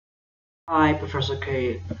Hi, Professor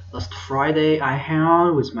K. Last Friday, I hung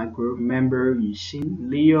out with my group member Yixin,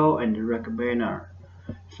 Leo, and Rebecca.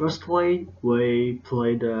 Firstly, we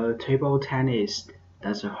played table tennis.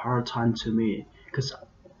 That's a hard time to me, because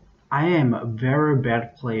I am a very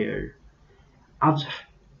bad player. After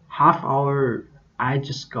half hour, I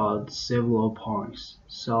just got several points,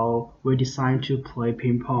 so we decided to play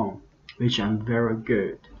ping pong, which I'm very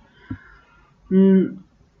good. Mm,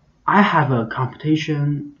 I have a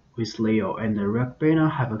competition with Leo, and the Rebecca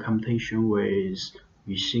have a competition with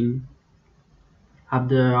Yixin.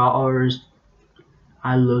 After hours,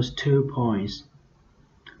 I lose 2 points.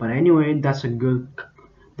 But anyway, that's a good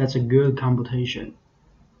competition.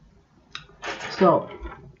 So,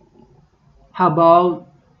 how about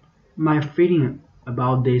my feeling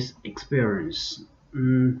about this experience?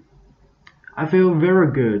 Mm, I feel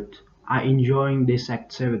very good. I enjoying this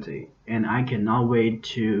activity, and I cannot wait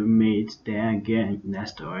to meet them again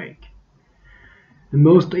next week. The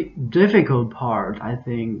most difficult part, I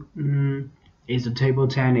think, is the table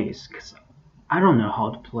tennis, because I don't know how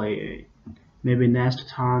to play it. Maybe next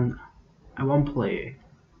time I won't play it.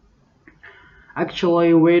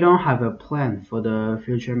 Actually, we don't have a plan for the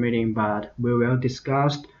future meeting, but we will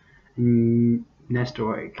discuss next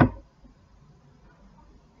week.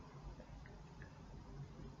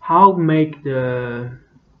 How make the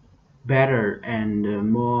better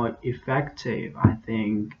and more effective? I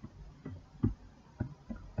think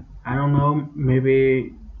I don't know.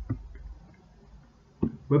 Maybe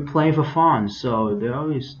we play for fun, so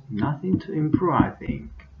there is nothing to improve. I think.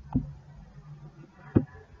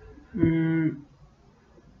 Mm,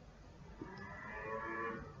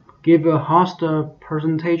 give a host a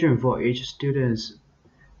presentation for each student's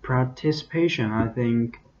participation. I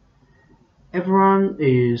think everyone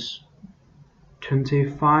is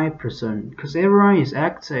 25% because everyone is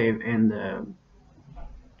active and the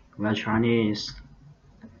Chinese.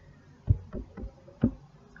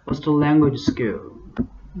 What's the language skill?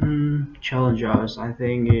 Challenges I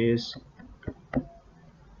think is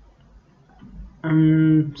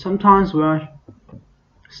sometimes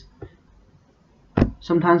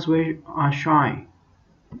we are shy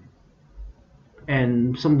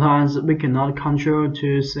and sometimes we cannot control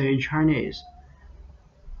to say Chinese,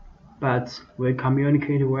 but we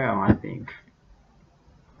communicate well. I think.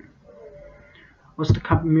 What's the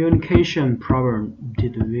communication problem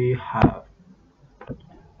did we have?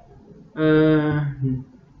 Uh,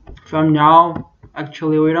 from now,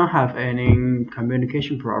 actually, we don't have any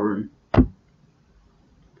communication problem.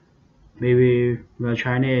 Maybe we're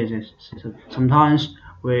Chinese. Sometimes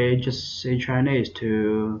we just say Chinese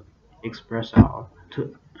to express our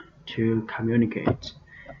to communicate.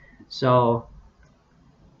 So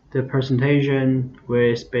the presentation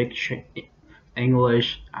we speak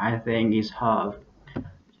English, I think, is hard.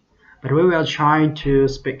 But we will try to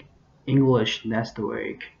speak English next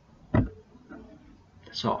week.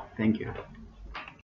 So thank you.